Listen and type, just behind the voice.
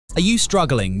Are you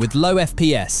struggling with low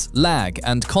FPS, lag,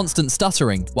 and constant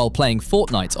stuttering while playing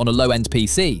Fortnite on a low-end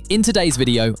PC? In today's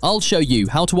video, I'll show you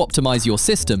how to optimize your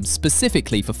system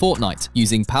specifically for Fortnite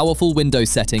using powerful Windows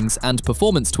settings and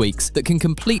performance tweaks that can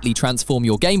completely transform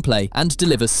your gameplay and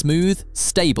deliver smooth,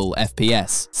 stable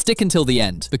FPS. Stick until the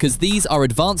end, because these are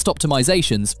advanced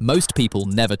optimizations most people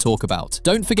never talk about.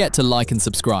 Don't forget to like and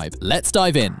subscribe. Let's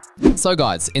dive in. So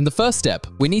guys, in the first step,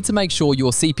 we need to make sure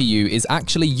your CPU is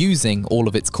actually using all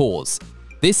of its cores.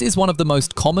 This is one of the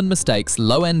most common mistakes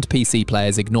low-end PC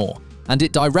players ignore, and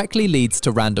it directly leads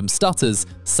to random stutters,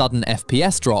 sudden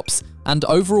FPS drops, and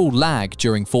overall lag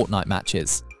during Fortnite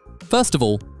matches. First of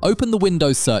all, open the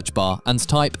Windows search bar and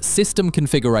type System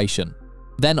Configuration.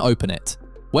 Then open it.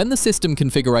 When the System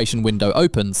Configuration window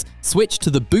opens, switch to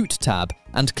the Boot tab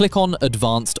and click on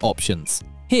Advanced Options.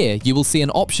 Here, you will see an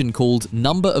option called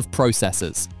Number of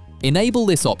Processors. Enable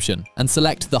this option and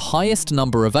select the highest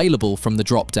number available from the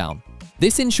drop-down.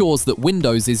 This ensures that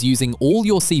Windows is using all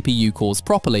your CPU cores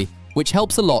properly, which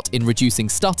helps a lot in reducing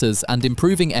stutters and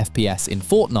improving FPS in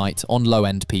Fortnite on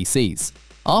low-end PCs.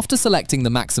 After selecting the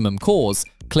maximum cores,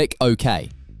 click OK,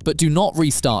 but do not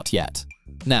restart yet.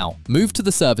 Now, move to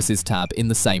the Services tab in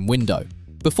the same window.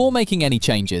 Before making any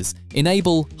changes,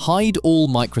 enable Hide All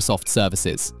Microsoft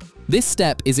Services. This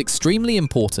step is extremely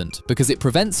important because it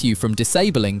prevents you from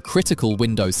disabling critical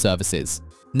Windows services.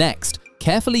 Next,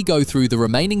 carefully go through the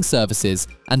remaining services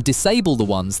and disable the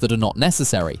ones that are not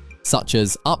necessary, such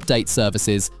as update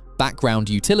services, background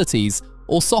utilities,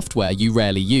 or software you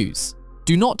rarely use.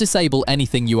 Do not disable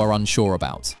anything you are unsure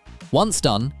about. Once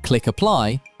done, click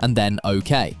Apply and then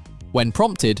OK. When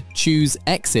prompted, choose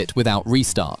Exit without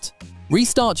restart.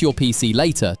 Restart your PC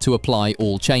later to apply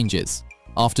all changes.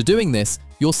 After doing this,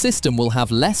 your system will have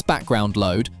less background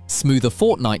load, smoother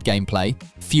Fortnite gameplay,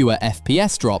 fewer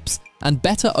FPS drops, and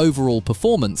better overall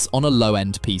performance on a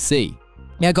low-end PC.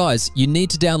 Now guys, you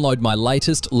need to download my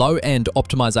latest low-end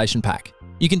optimization pack.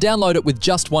 You can download it with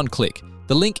just one click.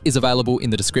 The link is available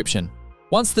in the description.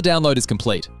 Once the download is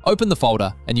complete, open the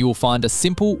folder and you will find a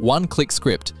simple one-click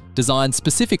script designed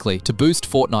specifically to boost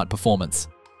Fortnite performance.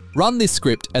 Run this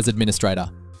script as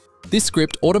administrator. This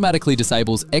script automatically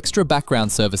disables extra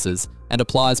background services and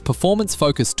applies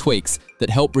performance-focused tweaks that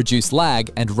help reduce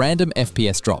lag and random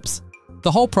FPS drops.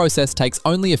 The whole process takes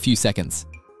only a few seconds.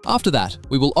 After that,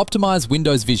 we will optimize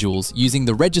Windows visuals using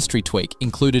the registry tweak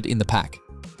included in the pack.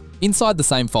 Inside the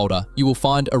same folder, you will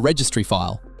find a registry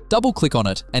file. Double-click on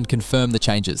it and confirm the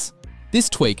changes. This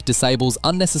tweak disables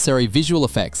unnecessary visual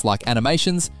effects like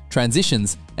animations,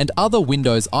 transitions, and other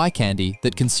Windows eye candy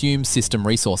that consume system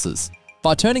resources.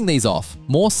 By turning these off,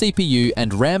 more CPU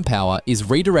and RAM power is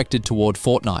redirected toward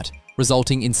Fortnite,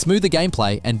 resulting in smoother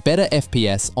gameplay and better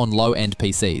FPS on low-end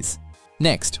PCs.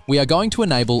 Next, we are going to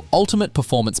enable Ultimate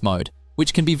Performance Mode,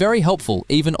 which can be very helpful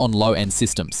even on low-end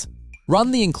systems.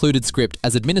 Run the included script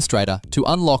as administrator to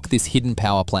unlock this hidden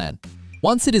power plan.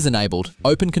 Once it is enabled,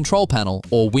 open Control Panel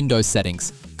or Windows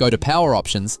Settings, go to Power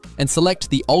Options, and select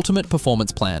the Ultimate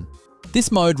Performance Plan. This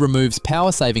mode removes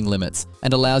power saving limits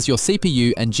and allows your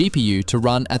CPU and GPU to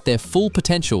run at their full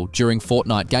potential during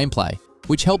Fortnite gameplay,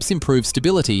 which helps improve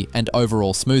stability and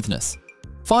overall smoothness.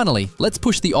 Finally, let's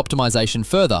push the optimization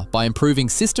further by improving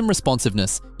system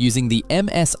responsiveness using the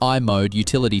MSI Mode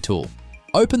utility tool.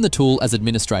 Open the tool as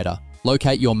administrator,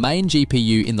 locate your main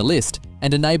GPU in the list,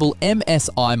 and enable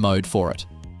MSI Mode for it.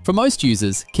 For most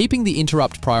users, keeping the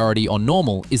interrupt priority on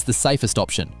normal is the safest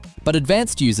option, but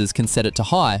advanced users can set it to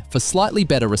high for slightly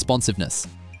better responsiveness.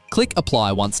 Click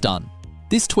Apply once done.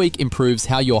 This tweak improves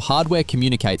how your hardware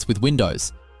communicates with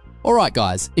Windows. Alright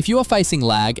guys, if you are facing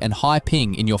lag and high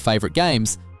ping in your favorite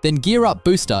games, then Gear Up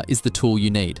Booster is the tool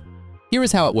you need. Here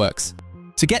is how it works.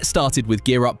 To get started with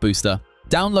Gear Up Booster,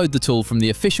 download the tool from the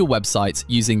official website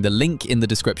using the link in the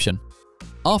description.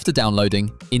 After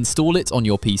downloading, install it on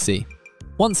your PC.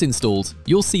 Once installed,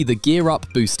 you'll see the Gear Up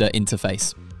Booster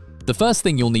interface. The first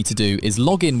thing you'll need to do is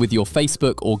log in with your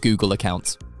Facebook or Google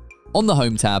account. On the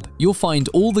Home tab, you'll find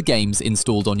all the games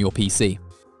installed on your PC.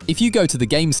 If you go to the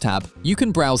Games tab, you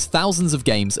can browse thousands of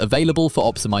games available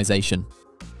for optimization.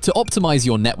 To optimize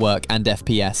your network and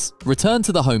FPS, return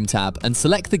to the Home tab and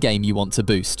select the game you want to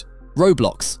boost.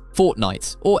 Roblox,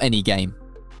 Fortnite, or any game.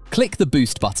 Click the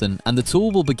Boost button and the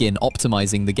tool will begin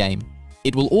optimizing the game.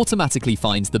 It will automatically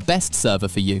find the best server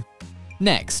for you.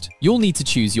 Next, you'll need to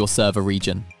choose your server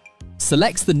region.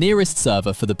 Select the nearest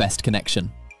server for the best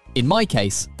connection. In my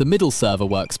case, the middle server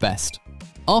works best.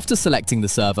 After selecting the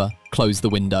server, close the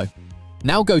window.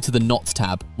 Now go to the Not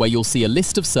tab, where you'll see a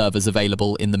list of servers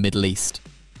available in the Middle East.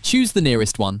 Choose the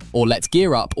nearest one, or let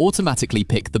Gear Up automatically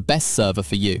pick the best server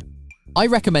for you. I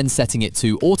recommend setting it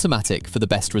to automatic for the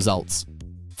best results.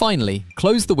 Finally,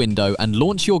 close the window and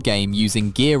launch your game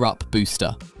using Gear Up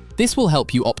Booster. This will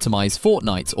help you optimize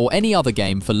Fortnite or any other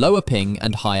game for lower ping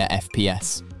and higher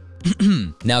FPS.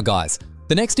 Now guys,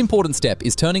 the next important step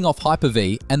is turning off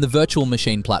Hyper-V and the virtual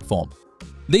machine platform.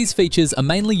 These features are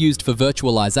mainly used for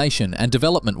virtualization and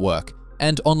development work,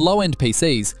 and on low-end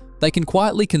PCs, they can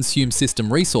quietly consume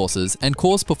system resources and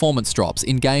cause performance drops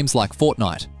in games like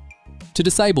Fortnite. To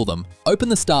disable them, open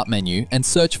the Start menu and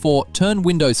search for Turn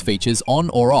Windows Features on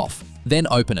or off, then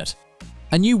open it.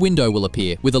 A new window will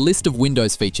appear with a list of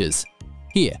Windows features.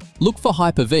 Here, look for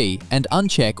Hyper-V and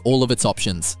uncheck all of its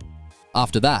options.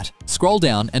 After that, scroll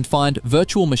down and find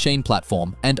Virtual Machine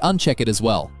Platform and uncheck it as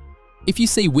well. If you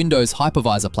see Windows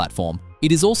Hypervisor Platform,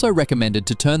 it is also recommended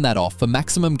to turn that off for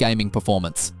maximum gaming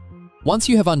performance. Once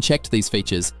you have unchecked these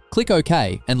features, click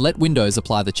OK and let Windows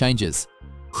apply the changes.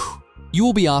 You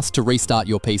will be asked to restart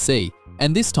your PC,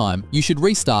 and this time you should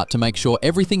restart to make sure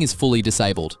everything is fully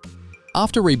disabled.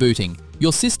 After rebooting,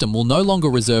 your system will no longer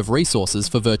reserve resources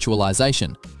for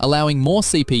virtualization, allowing more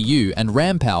CPU and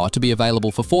RAM power to be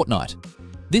available for Fortnite.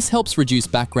 This helps reduce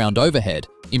background overhead,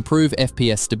 improve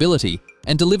FPS stability,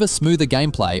 and deliver smoother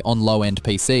gameplay on low-end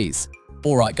PCs.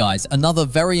 Alright guys, another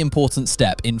very important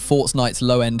step in Fortnite's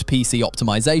low-end PC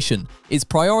optimization is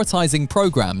prioritizing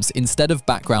programs instead of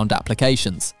background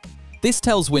applications. This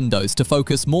tells Windows to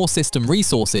focus more system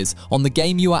resources on the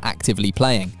game you are actively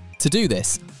playing. To do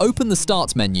this, open the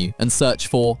Start menu and search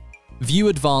for View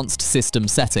Advanced System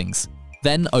Settings,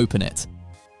 then open it.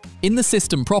 In the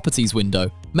System Properties window,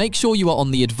 make sure you are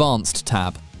on the Advanced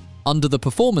tab. Under the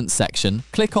Performance section,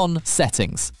 click on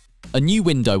Settings. A new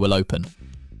window will open.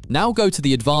 Now go to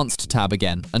the Advanced tab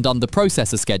again and under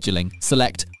Processor Scheduling,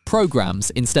 select Programs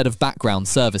instead of Background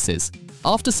Services.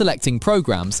 After selecting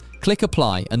Programs, click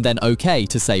Apply and then OK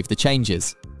to save the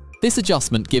changes. This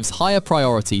adjustment gives higher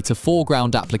priority to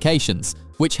foreground applications,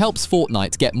 which helps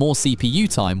Fortnite get more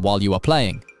CPU time while you are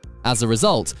playing. As a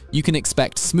result, you can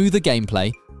expect smoother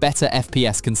gameplay, better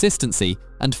FPS consistency,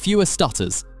 and fewer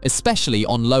stutters, especially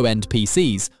on low-end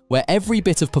PCs, where every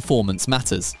bit of performance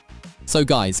matters. So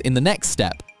guys, in the next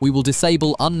step, we will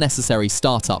disable unnecessary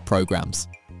startup programs.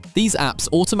 These apps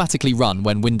automatically run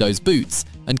when Windows boots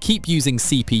and keep using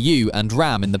CPU and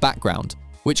RAM in the background,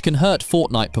 which can hurt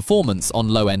Fortnite performance on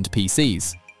low-end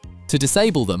PCs. To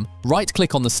disable them,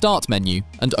 right-click on the Start menu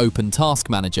and open Task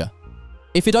Manager.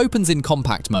 If it opens in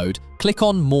compact mode, click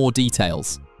on More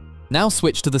Details. Now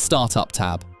switch to the Startup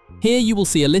tab. Here you will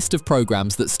see a list of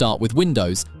programs that start with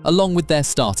Windows, along with their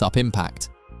startup impact.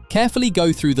 Carefully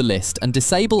go through the list and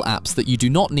disable apps that you do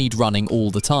not need running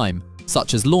all the time,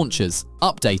 such as launchers,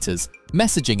 updaters,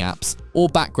 messaging apps, or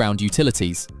background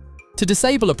utilities. To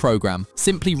disable a program,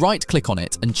 simply right-click on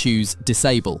it and choose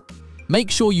Disable.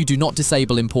 Make sure you do not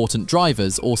disable important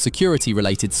drivers or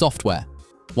security-related software.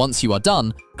 Once you are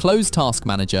done, close Task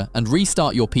Manager and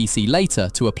restart your PC later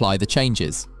to apply the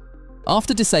changes.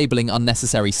 After disabling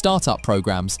unnecessary startup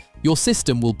programs, your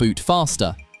system will boot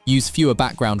faster, use fewer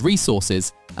background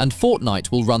resources, and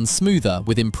Fortnite will run smoother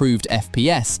with improved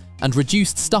FPS and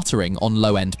reduced stuttering on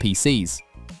low-end PCs.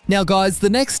 Now guys, the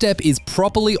next step is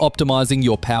properly optimizing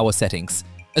your power settings,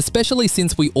 especially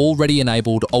since we already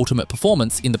enabled ultimate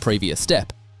performance in the previous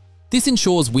step. This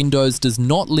ensures Windows does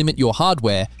not limit your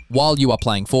hardware while you are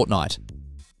playing Fortnite.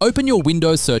 Open your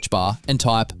Windows search bar and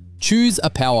type Choose a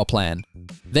Power Plan.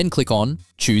 Then click on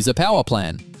Choose a Power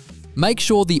Plan. Make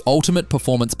sure the Ultimate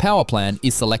Performance Power Plan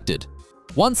is selected.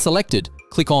 Once selected,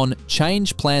 click on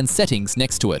Change Plan Settings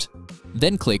next to it.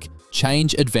 Then click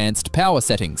Change Advanced Power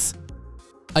Settings.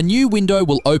 A new window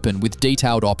will open with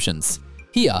detailed options.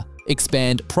 Here,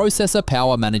 expand Processor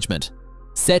Power Management.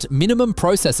 Set minimum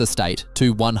processor state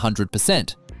to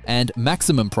 100% and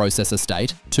maximum processor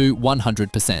state to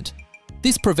 100%.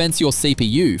 This prevents your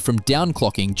CPU from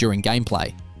downclocking during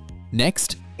gameplay.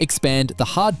 Next, expand the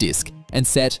hard disk and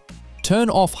set Turn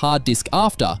off hard disk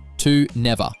after to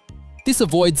Never. This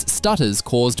avoids stutters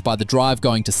caused by the drive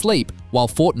going to sleep while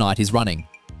Fortnite is running.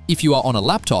 If you are on a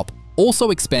laptop,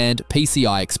 also expand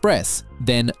PCI Express,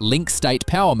 then Link State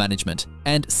Power Management,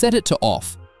 and set it to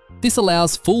off. This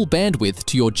allows full bandwidth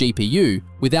to your GPU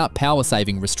without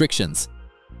power-saving restrictions.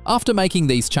 After making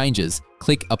these changes,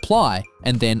 click Apply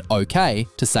and then OK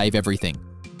to save everything.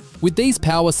 With these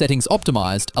power settings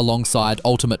optimized alongside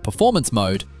Ultimate Performance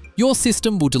mode, your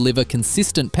system will deliver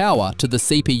consistent power to the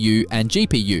CPU and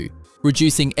GPU,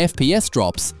 reducing FPS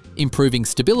drops, improving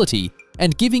stability,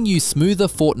 and giving you smoother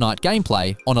Fortnite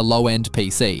gameplay on a low-end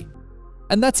PC.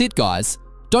 And that's it guys.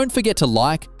 Don't forget to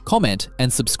like, comment,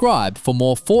 and subscribe for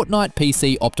more Fortnite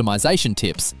PC optimization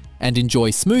tips, and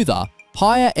enjoy smoother,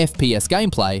 higher FPS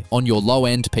gameplay on your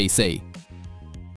low-end PC.